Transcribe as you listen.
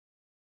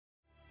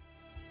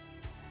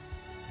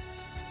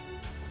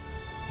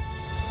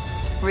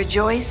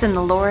Rejoice in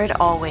the Lord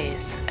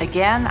always.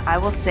 Again, I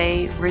will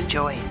say,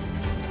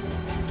 rejoice.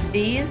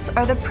 These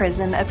are the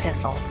prison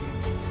epistles.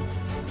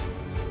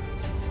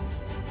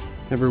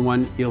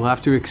 Everyone, you'll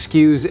have to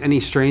excuse any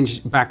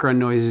strange background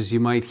noises you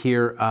might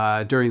hear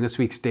during this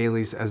week's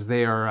dailies, as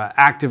they are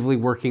actively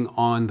working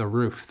on the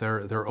roof.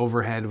 They're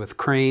overhead with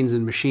cranes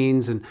and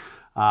machines and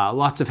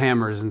lots of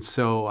hammers, and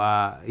so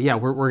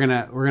we're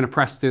gonna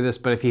press through this.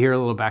 But if you hear a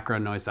little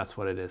background noise, that's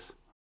what it is.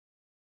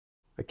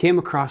 I came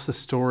across the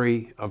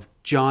story of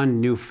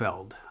John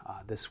Neufeld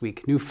this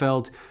week.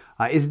 Neufeld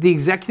is the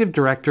executive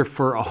director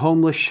for a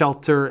homeless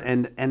shelter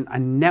and a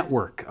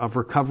network of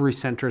recovery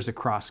centers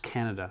across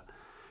Canada.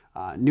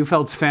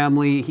 Neufeld's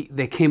family,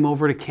 they came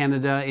over to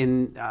Canada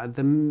in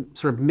the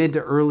sort of mid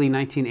to early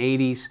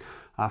 1980s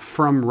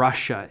from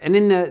Russia. And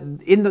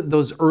in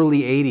those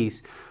early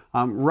 80s,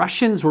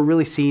 Russians were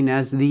really seen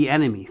as the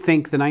enemy.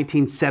 Think the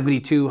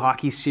 1972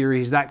 hockey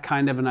series, that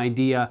kind of an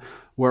idea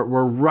where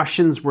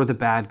Russians were the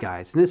bad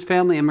guys. And his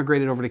family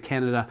immigrated over to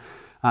Canada,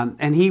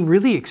 and he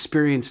really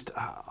experienced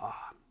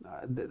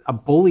a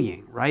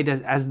bullying, right?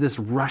 As this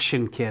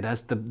Russian kid,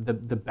 as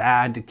the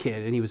bad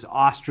kid, and he was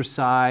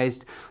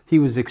ostracized, he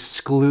was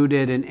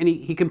excluded, and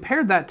he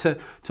compared that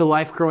to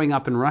life growing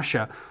up in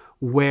Russia,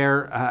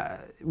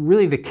 where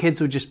really the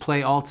kids would just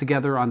play all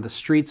together on the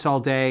streets all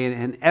day,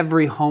 and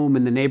every home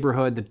in the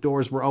neighborhood, the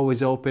doors were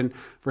always open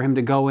for him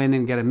to go in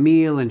and get a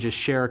meal and just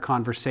share a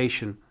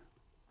conversation.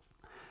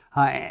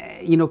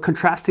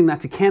 Contrasting that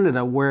to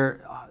Canada,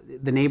 where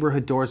the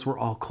neighborhood doors were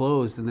all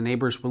closed and the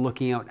neighbors were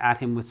looking out at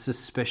him with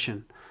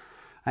suspicion.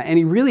 And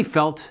he really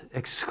felt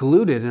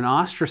excluded and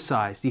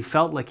ostracized. He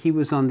felt like he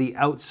was on the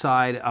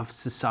outside of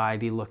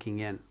society looking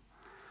in.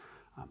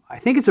 I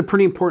think it's a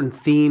pretty important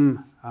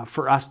theme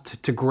for us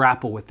to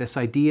grapple with, this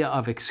idea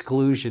of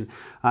exclusion.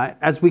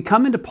 As we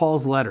come into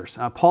Paul's letters,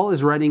 Paul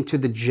is writing to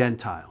the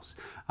Gentiles.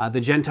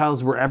 The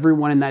Gentiles were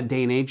everyone in that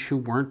day and age who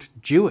weren't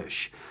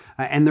Jewish.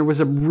 And there was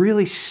a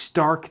really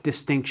stark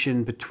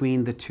distinction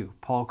between the two.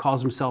 Paul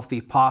calls himself the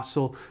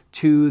apostle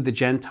to the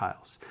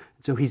Gentiles.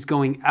 So he's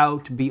going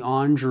out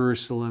beyond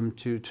Jerusalem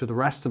to the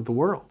rest of the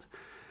world.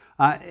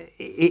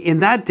 In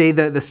that day,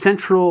 the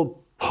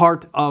central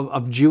part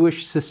of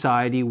Jewish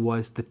society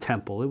was the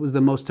temple. It was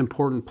the most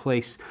important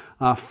place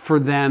for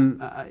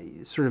them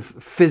sort of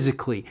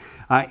physically.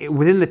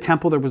 Within the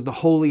temple, there was the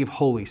Holy of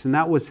Holies, and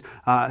that was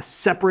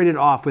separated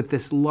off with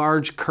this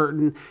large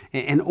curtain,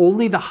 and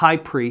only the high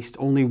priest,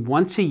 only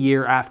once a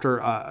year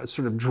after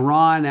sort of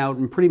drawn out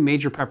and pretty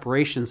major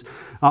preparations,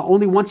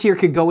 only once a year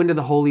could go into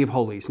the Holy of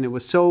Holies. And it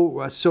was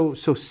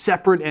so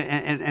separate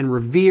and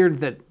revered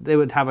that they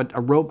would have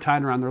a rope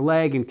tied around their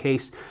leg in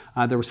case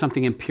there was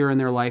something impure in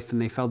their life and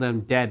they fell down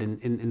dead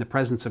in the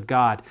presence of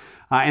God.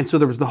 And so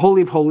there was the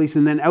Holy of Holies,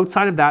 and then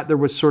outside of that there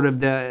was sort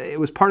of it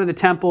was part of the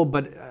temple,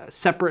 but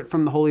separate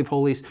from the Holy of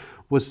Holies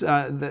was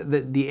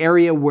the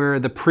area where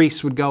the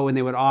priests would go and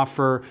they would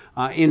offer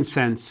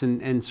incense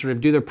and sort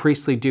of do their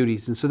priestly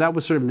duties. And so that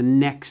was sort of the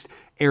next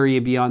area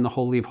beyond the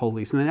Holy of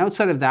Holies. And then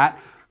outside of that,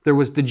 there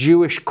was the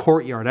Jewish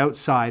courtyard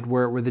outside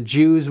where the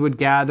Jews would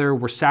gather,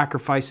 where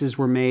sacrifices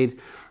were made.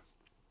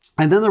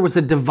 And then there was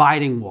a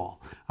dividing wall.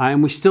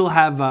 And we still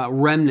have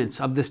remnants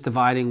of this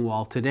dividing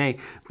wall today.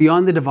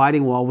 Beyond the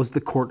dividing wall was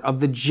the court of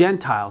the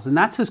Gentiles. And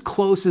that's as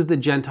close as the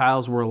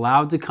Gentiles were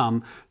allowed to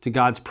come to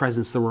God's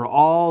presence. There were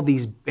all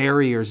these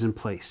barriers in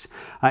place.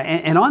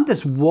 And on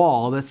this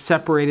wall that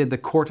separated the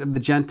court of the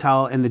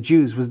Gentile and the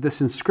Jews was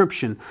this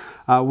inscription,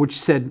 which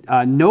said,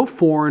 "No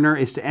foreigner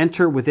is to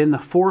enter within the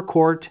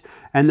forecourt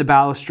and the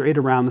balustrade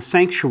around the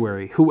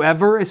sanctuary.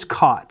 Whoever is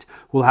caught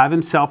will have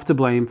himself to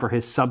blame for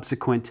his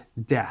subsequent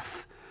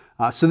death."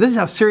 So this is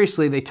how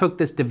seriously they took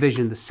this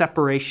division, the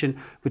separation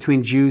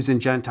between Jews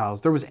and Gentiles.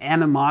 There was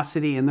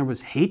animosity and there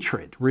was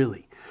hatred,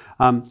 really.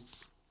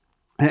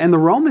 And the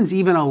Romans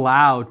even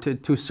allowed,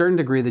 to a certain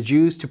degree, the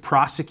Jews to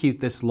prosecute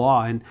this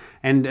law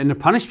and to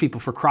punish people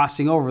for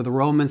crossing over. The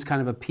Romans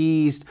kind of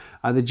appeased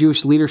the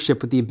Jewish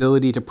leadership with the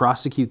ability to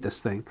prosecute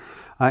this thing.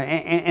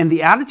 And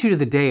the attitude of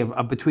the day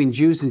of between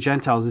Jews and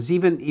Gentiles is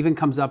even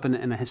comes up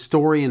in a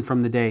historian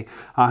from the day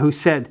who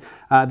said,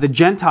 the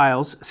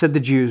Gentiles, said the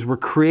Jews, were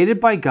created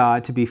by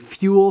God to be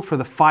fuel for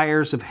the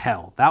fires of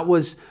hell. That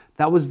was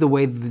the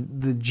way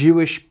the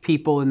Jewish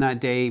people in that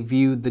day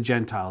viewed the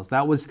Gentiles.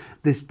 That was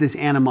this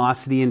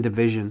animosity and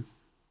division.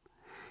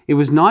 It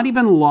was not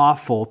even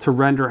lawful to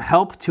render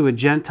help to a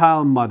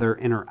Gentile mother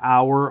in her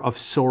hour of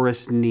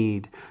sorest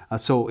need.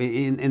 So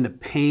in the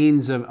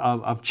pains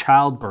of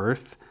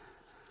childbirth,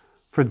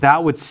 for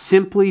that would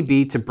simply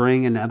be to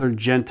bring another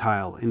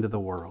Gentile into the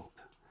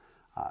world.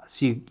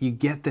 So you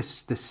get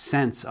this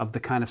sense of the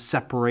kind of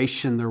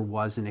separation there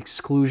was and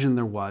exclusion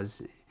there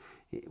was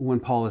when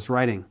Paul is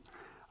writing.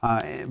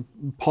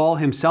 Paul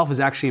himself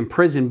is actually in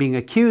prison being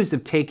accused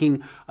of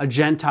taking a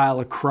Gentile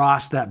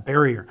across that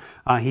barrier.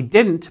 He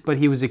didn't, but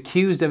he was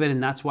accused of it,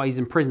 and that's why he's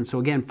in prison. So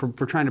again,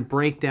 for trying to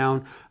break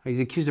down, he's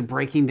accused of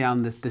breaking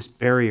down this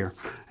barrier.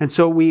 And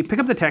so we pick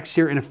up the text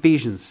here in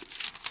Ephesians.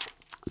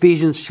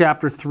 Ephesians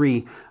chapter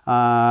 3,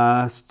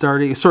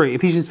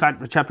 Ephesians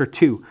chapter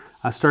 2,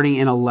 starting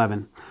in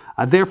 11.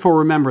 Therefore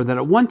remember that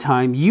at one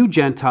time you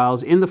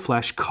Gentiles in the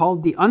flesh,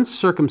 called the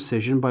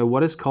uncircumcision by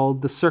what is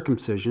called the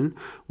circumcision,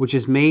 which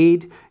is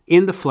made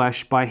in the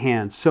flesh by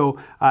hands. So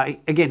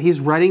again,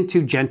 he's writing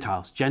to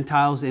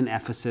Gentiles in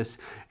Ephesus.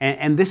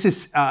 And this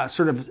is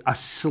sort of a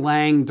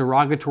slang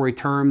derogatory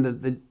term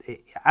that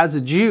as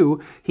a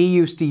Jew, he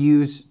used to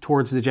use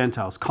towards the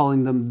Gentiles,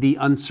 calling them the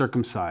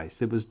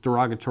uncircumcised. It was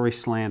derogatory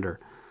slander.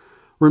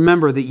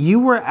 Remember that you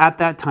were at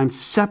that time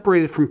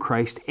separated from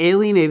Christ,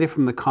 alienated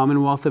from the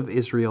commonwealth of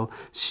Israel,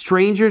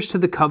 strangers to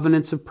the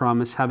covenants of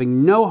promise,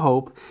 having no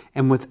hope,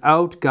 and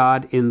without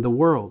God in the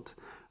world.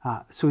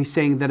 So he's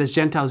saying that as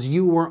Gentiles,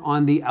 you were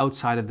on the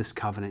outside of this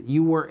covenant.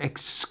 You were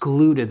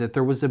excluded, that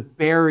there was a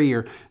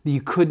barrier, that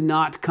you could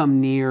not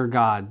come near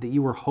God, that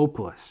you were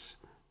hopeless.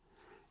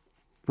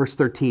 Verse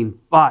 13,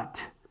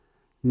 but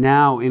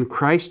now in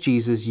Christ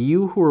Jesus,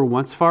 you who were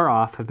once far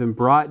off have been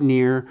brought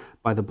near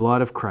by the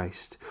blood of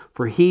Christ.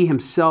 For he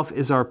himself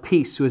is our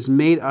peace, who has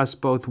made us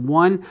both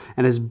one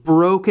and has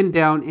broken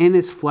down in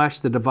his flesh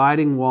the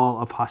dividing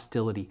wall of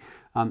hostility.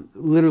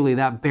 Literally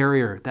that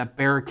barrier, that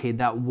barricade,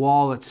 that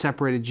wall that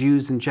separated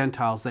Jews and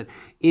Gentiles, that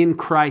in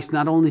Christ,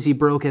 not only has he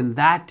broken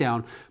that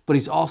down, but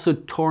he's also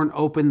torn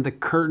open the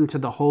curtain to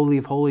the Holy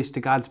of Holies,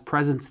 to God's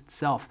presence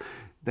itself.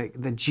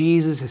 That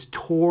Jesus has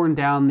torn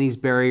down these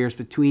barriers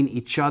between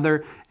each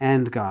other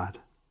and God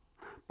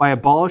by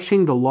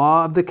abolishing the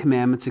law of the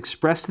commandments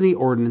expressed in the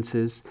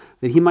ordinances,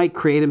 that he might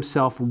create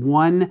himself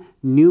one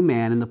new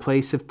man in the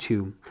place of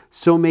two,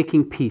 so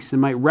making peace,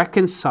 and might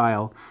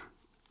reconcile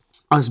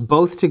us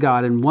both to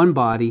God in one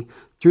body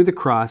through the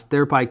cross,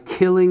 thereby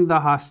killing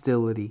the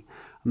hostility.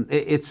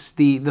 It's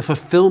the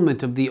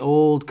fulfillment of the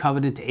old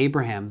covenant to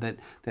Abraham, that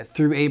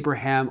through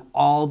Abraham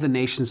all the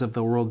nations of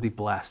the world be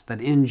blessed. That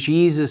in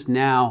Jesus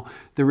now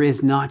there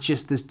is not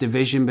just this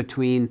division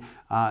between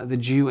the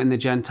Jew and the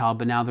Gentile,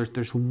 but now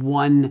there's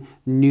one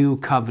new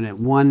covenant,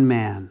 one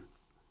man,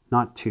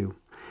 not two.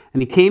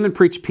 And he came and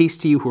preached peace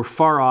to you who are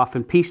far off,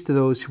 and peace to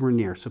those who were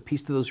near. So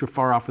peace to those who are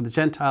far off were the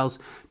Gentiles,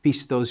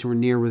 peace to those who were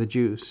near were the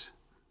Jews.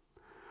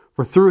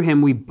 For through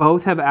him we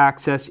both have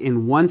access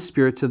in one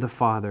Spirit to the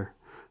Father.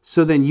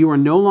 So then you are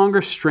no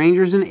longer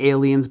strangers and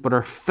aliens, but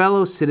are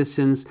fellow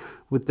citizens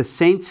with the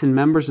saints and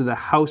members of the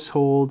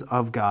household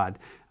of God.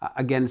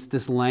 Again, it's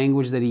this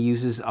language that he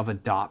uses of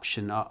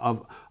adoption,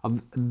 of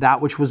that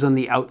which was on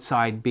the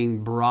outside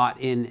being brought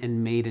in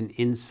and made an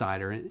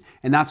insider.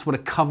 And that's what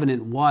a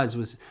covenant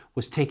was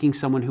taking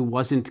someone who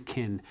wasn't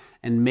kin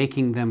and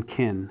making them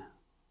kin.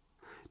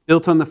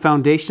 Built on the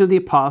foundation of the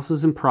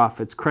apostles and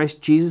prophets,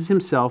 Christ Jesus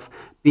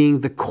himself being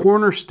the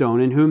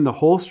cornerstone, in whom the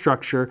whole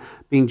structure,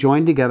 being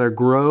joined together,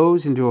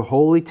 grows into a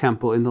holy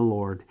temple in the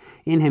Lord.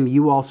 In him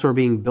you also are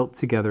being built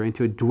together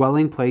into a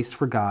dwelling place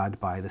for God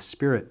by the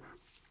Spirit.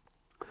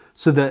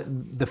 So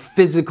the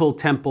physical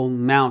Temple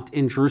Mount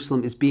in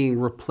Jerusalem is being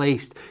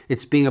replaced.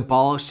 It's being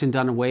abolished and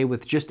done away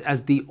with, just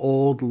as the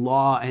old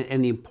law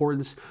and the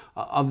importance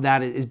of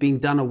that is being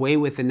done away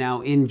with. And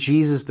now in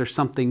Jesus, there's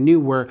something new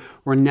where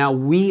now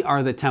we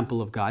are the temple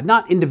of God.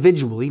 Not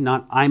individually,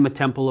 not I'm a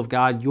temple of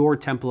God, you're a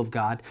temple of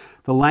God.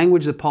 The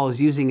language that Paul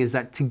is using is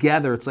that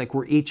together, it's like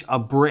we're each a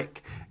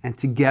brick. And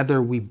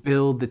together we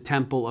build the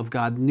temple of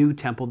God, new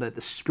temple, that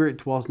the Spirit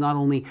dwells not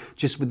only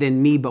just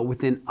within me, but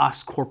within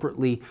us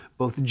corporately,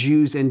 both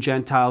Jews and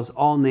Gentiles,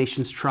 all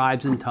nations,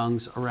 tribes, and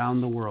tongues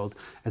around the world,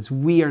 as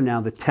we are now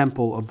the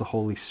temple of the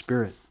Holy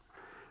Spirit.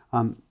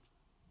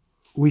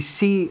 We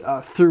see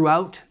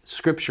throughout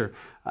Scripture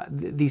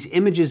these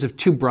images of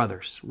two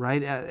brothers,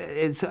 right?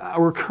 It's a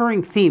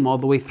recurring theme all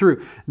the way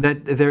through,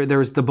 that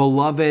there's the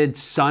beloved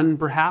son,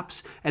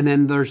 perhaps, and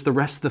then there's the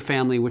rest of the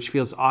family, which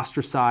feels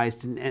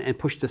ostracized and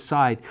pushed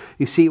aside.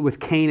 You see it with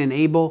Cain and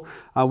Abel.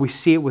 We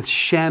see it with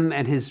Shem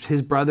and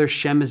his brother.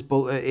 Shem is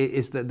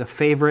the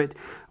favorite.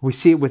 We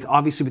see it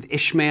obviously with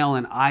Ishmael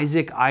and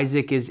Isaac.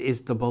 Isaac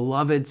is the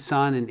beloved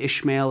son, and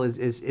Ishmael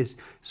is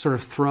sort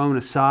of thrown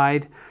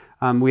aside.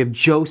 We have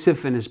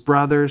Joseph and his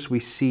brothers. We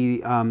see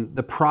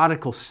the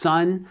prodigal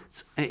son.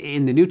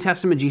 In the New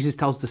Testament, Jesus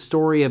tells the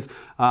story of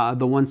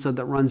the one son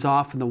that runs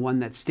off and the one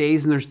that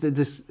stays. And there's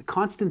this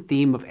constant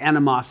theme of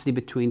animosity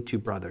between two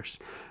brothers.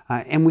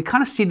 And we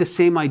kind of see the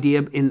same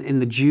idea in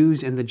the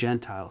Jews and the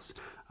Gentiles,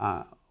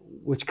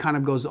 which kind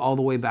of goes all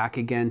the way back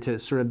again to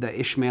sort of the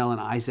Ishmael and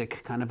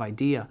Isaac kind of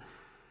idea.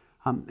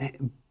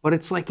 But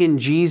it's like in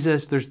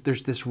Jesus, there's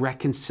this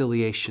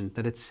reconciliation,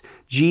 that it's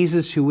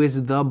Jesus who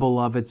is the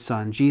beloved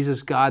Son.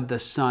 Jesus, God the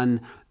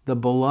Son, the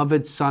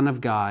beloved Son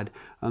of God,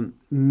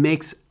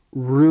 makes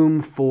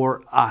room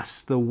for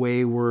us, the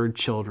wayward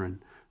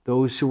children,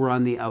 those who were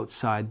on the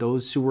outside,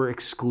 those who were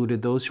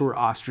excluded, those who were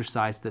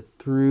ostracized, that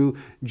through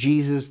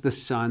Jesus the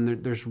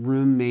Son, there's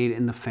room made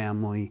in the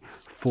family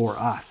for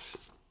us.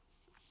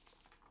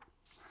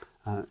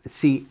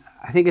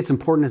 I think it's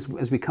important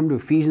as we come to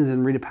Ephesians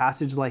and read a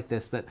passage like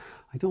this, that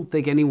I don't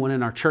think anyone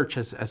in our church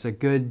has a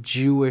good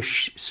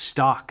Jewish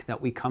stock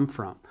that we come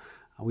from.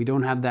 We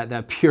don't have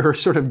that pure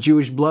sort of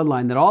Jewish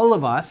bloodline, that all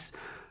of us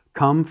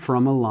come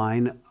from a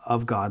line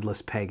of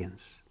godless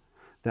pagans.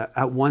 That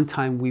at one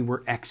time we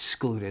were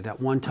excluded.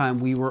 At one time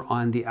we were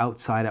on the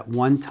outside. At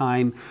one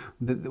time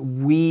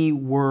we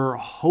were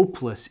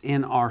hopeless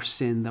in our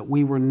sin, that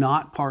we were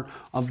not part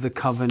of the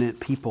covenant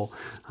people.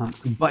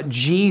 But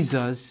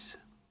Jesus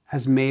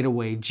has made a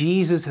way.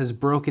 Jesus has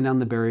broken down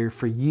the barrier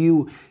for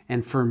you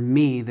and for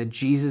me, that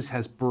Jesus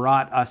has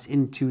brought us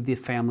into the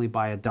family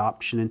by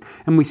adoption.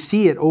 And we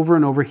see it over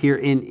and over here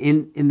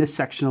in this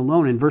section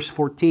alone. In verse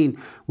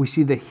 14, we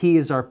see that he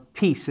is our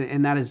peace,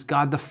 and that is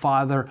God the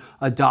Father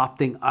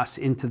adopting us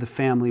into the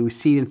family. We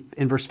see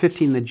in verse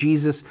 15 that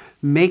Jesus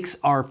makes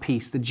our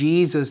peace.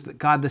 That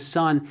God the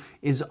Son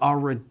is our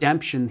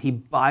redemption. He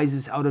buys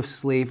us out of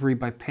slavery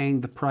by paying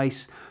the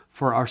price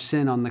for our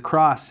sin on the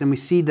cross. And we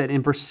see that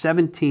in verse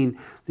 17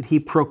 that he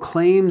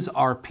proclaims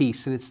our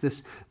peace. And it's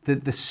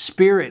the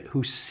Spirit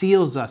who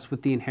seals us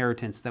with the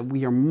inheritance, that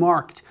we are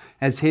marked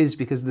as his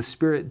because the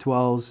Spirit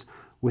dwells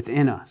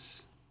within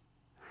us.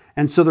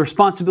 And so the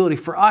responsibility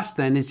for us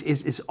then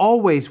is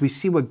always we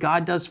see what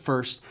God does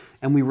first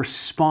and we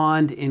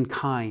respond in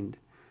kind.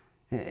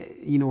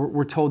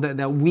 We're told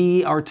that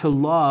we are to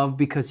love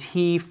because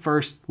he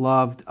first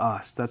loved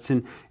us. That's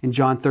in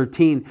John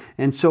 13.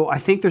 And so I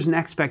think there's an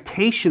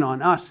expectation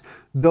on us,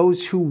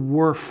 those who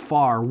were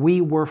far, we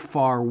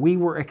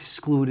were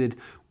excluded,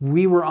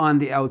 we were on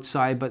the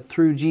outside, but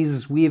through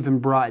Jesus we have been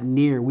brought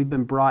near. We've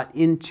been brought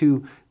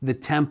into the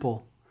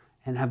temple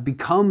and have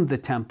become the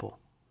temple.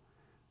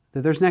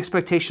 That there's an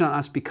expectation on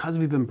us because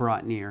we've been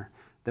brought near,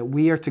 that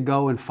we are to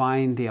go and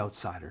find the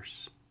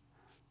outsiders,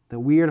 that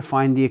we are to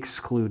find the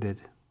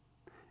excluded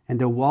and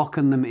to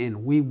welcome them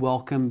in. We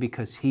welcome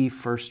because he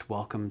first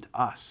welcomed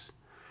us.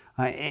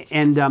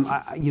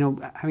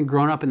 Having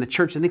grown up in the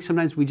church, I think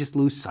sometimes we just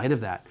lose sight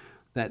of that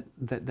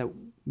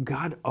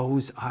God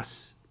owes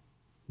us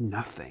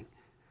nothing.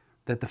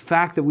 That the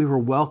fact that we were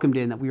welcomed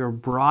in, that we were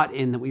brought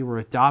in, that we were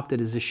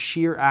adopted is a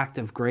sheer act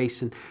of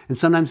grace. And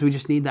sometimes we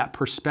just need that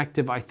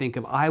perspective, I think,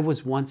 of I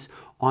was once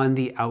on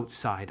the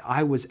outside.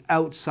 I was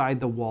outside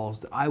the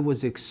walls. I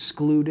was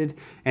excluded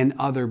and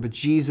other, but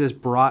Jesus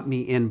brought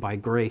me in by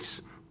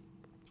grace.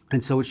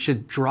 And so it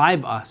should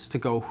drive us to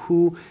go,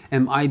 who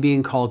am I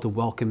being called to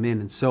welcome in?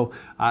 And so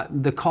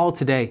the call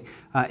today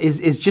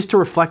is just to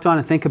reflect on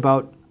and think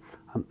about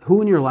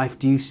who in your life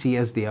do you see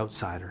as the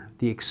outsider,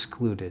 the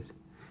excluded?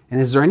 And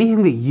is there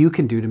anything that you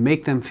can do to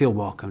make them feel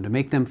welcome, to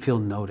make them feel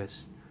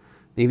noticed?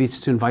 Maybe it's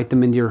to invite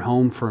them into your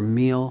home for a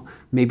meal.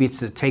 Maybe it's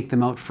to take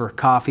them out for a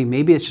coffee.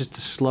 Maybe it's just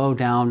to slow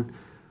down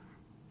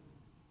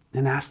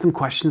and ask them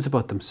questions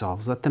about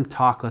themselves. Let them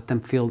talk. Let them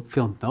feel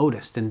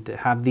noticed, and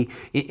to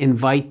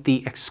invite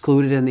the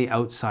excluded and the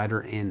outsider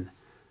in.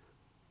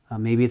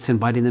 Maybe it's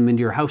inviting them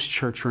into your house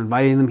church or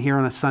inviting them here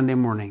on a Sunday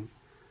morning.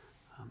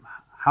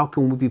 How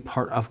can we be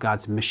part of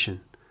God's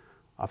mission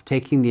of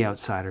taking the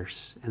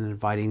outsiders and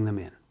inviting them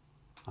in?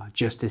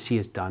 Just as he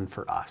has done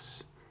for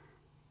us.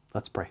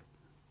 Let's pray.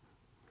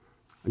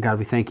 God,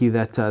 we thank you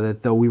that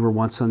though we were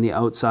once on the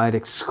outside,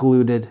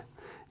 excluded,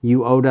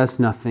 you owed us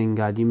nothing.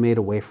 God, you made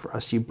a way for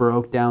us. You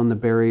broke down the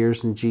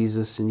barriers in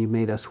Jesus and you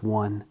made us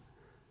one.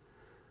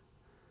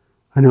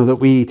 I know that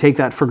we take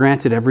that for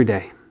granted every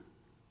day.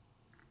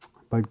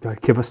 But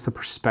God, give us the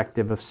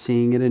perspective of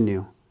seeing it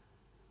anew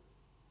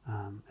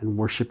and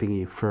worshiping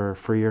you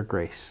for your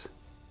grace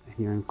and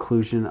your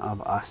inclusion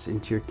of us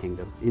into your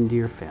kingdom, into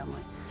your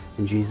family.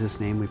 In Jesus'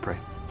 name we pray.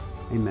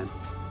 Amen.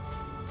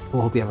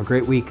 We'll hope you have a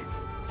great week.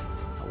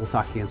 We'll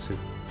talk again soon.